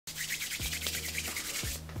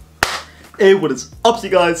Hey, what is up, you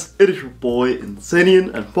guys? It is your boy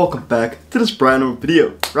Insanian, and welcome back to this brand new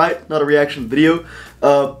video, right? Not a reaction video.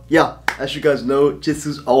 Yeah, as you guys know,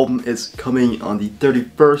 Jisoo's album is coming on the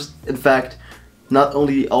 31st. In fact, not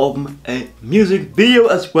only the album, a music video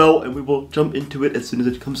as well, and we will jump into it as soon as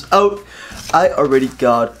it comes out. I already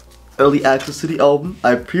got early access to the album.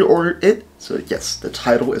 I pre-ordered it, so yes, the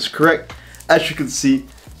title is correct. As you can see,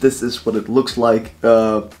 this is what it looks like.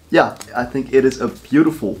 Yeah, I think it is a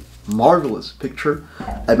beautiful, marvelous picture.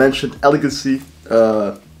 I mentioned elegancy.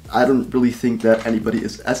 I don't really think that anybody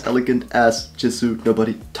is as elegant as Jisoo.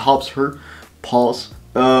 Nobody tops her. Pause.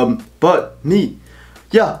 But me.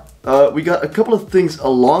 Yeah, we got a couple of things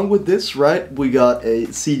along with this, right? We got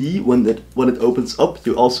a CD when it opens up.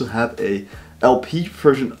 You also have a LP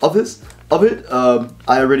version of it. I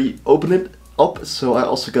already opened it up, so I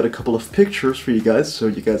also got a couple of pictures for you guys, so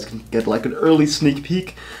you guys can get like an early sneak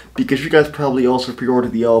peek, because you guys probably also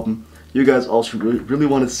pre-ordered the album. You guys also really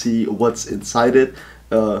want to see what's inside it.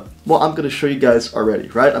 Well, I'm gonna show you guys already,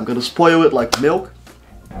 right? I'm gonna spoil it like milk,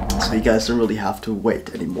 so you guys don't really have to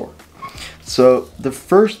wait anymore. So the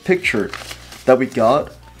first picture that we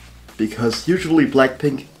got, because usually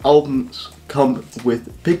Blackpink albums come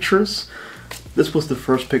with pictures, this was the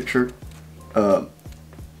first picture.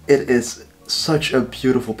 It is such a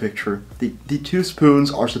beautiful picture. The two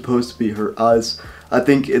spoons are supposed to be her eyes. I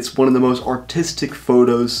think it's one of the most artistic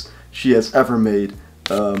photos she has ever made.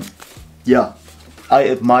 Yeah, I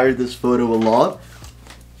admire this photo a lot.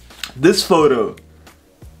 This photo,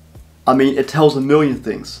 I mean, it tells a million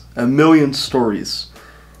things, a million stories.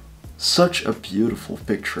 Such a beautiful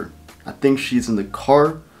picture. I think she's in the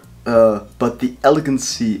car, but the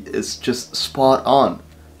elegancy is just spot on.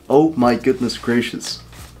 Oh my goodness gracious.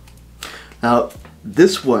 Now,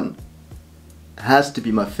 this one has to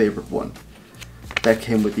be my favorite one that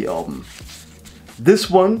came with the album. This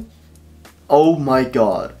one, oh my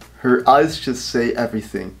god, her eyes just say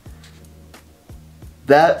everything.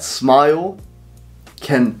 That smile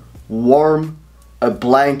can warm a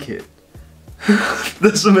blanket.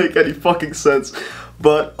 Doesn't make any fucking sense,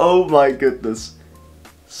 but oh my goodness,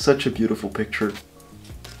 such a beautiful picture.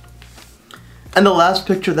 And the last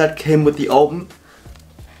picture that came with the album,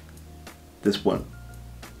 this one.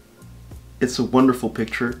 It's a wonderful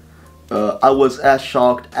picture. I was as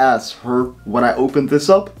shocked as her when I opened this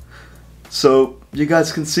up. So you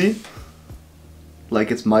guys can see, like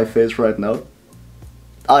it's my face right now.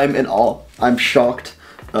 I'm in awe. I'm shocked.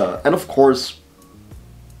 And of course,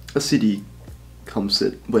 a CD comes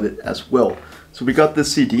with it as well. So we got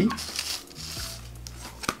this CD.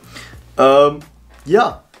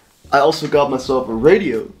 Yeah, I also got myself a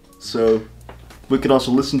radio, so we can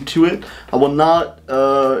also listen to it. I will not,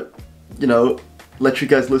 you know, let you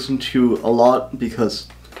guys listen to a lot because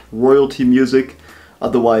royalty music,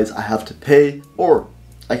 otherwise I have to pay, or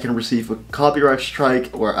I can receive a copyright strike,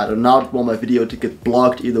 or I do not want my video to get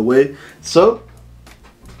blocked either way. So,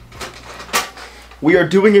 we are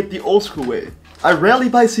doing it the old school way. I rarely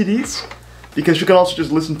buy CDs, because you can also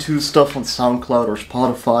just listen to stuff on SoundCloud or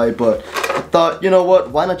Spotify, but I thought, you know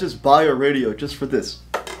what, why not just buy a radio just for this?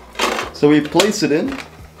 So we place it in,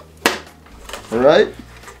 alright,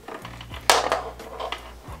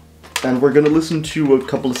 and we're gonna listen to a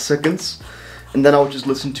couple of seconds, and then I'll just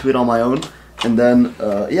listen to it on my own, and then,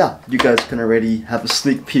 yeah, you guys can already have a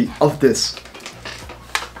sneak peek of this.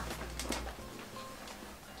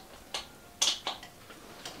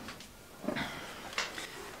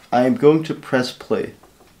 I am going to press play.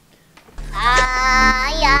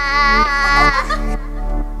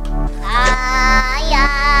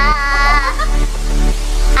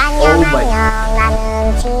 Oh my.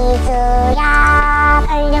 나는 지수야.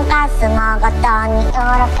 훌륭 가스 먹었더니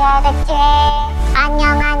이렇게 됐지.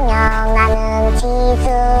 안녕 안녕 나는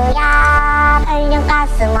지수야. 훌륭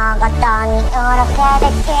가스 먹었더니 이렇게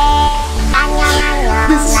됐지. 안녕 안녕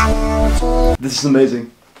나는 지수. This is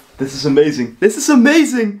amazing. This is amazing. This is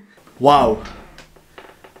amazing. Wow.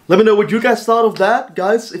 Let me know what you guys thought of that,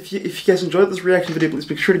 guys. If you guys enjoyed this reaction video, please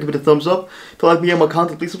make sure to give it a thumbs up. If you like me and my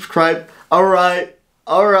content, please subscribe. Alright.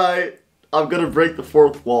 I'm gonna break the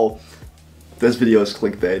fourth wall. This video is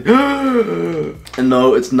clickbait. And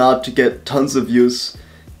no, it's not to get tons of views.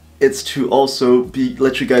 It's to also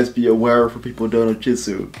let you guys be aware for people who don't know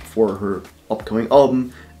Jisoo for her upcoming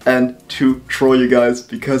album, and to troll you guys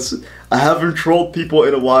because I haven't trolled people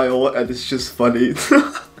in a while and it's just funny.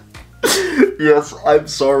 Yes, I'm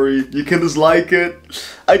sorry, you can dislike it.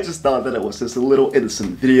 I just thought that it was just a little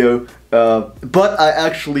innocent video, but I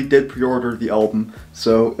actually did pre-order the album,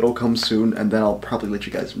 so it'll come soon, and then I'll probably let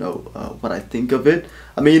you guys know what I think of it.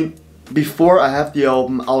 I mean, before I have the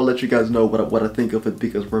album, I'll let you guys know what I think of it,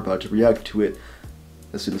 because we're about to react to it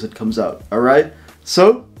as soon as it comes out. Alright?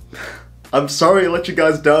 So, I'm sorry I let you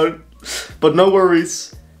guys down, but no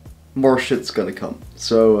worries. More shit's gonna come.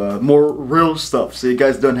 So, more real stuff, so you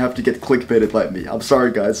guys don't have to get clickbaited by me. I'm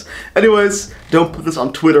sorry, guys. Anyways, don't put this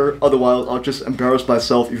on Twitter, otherwise I'll just embarrass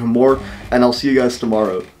myself even more, and I'll see you guys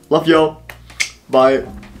tomorrow. Love y'all. Bye.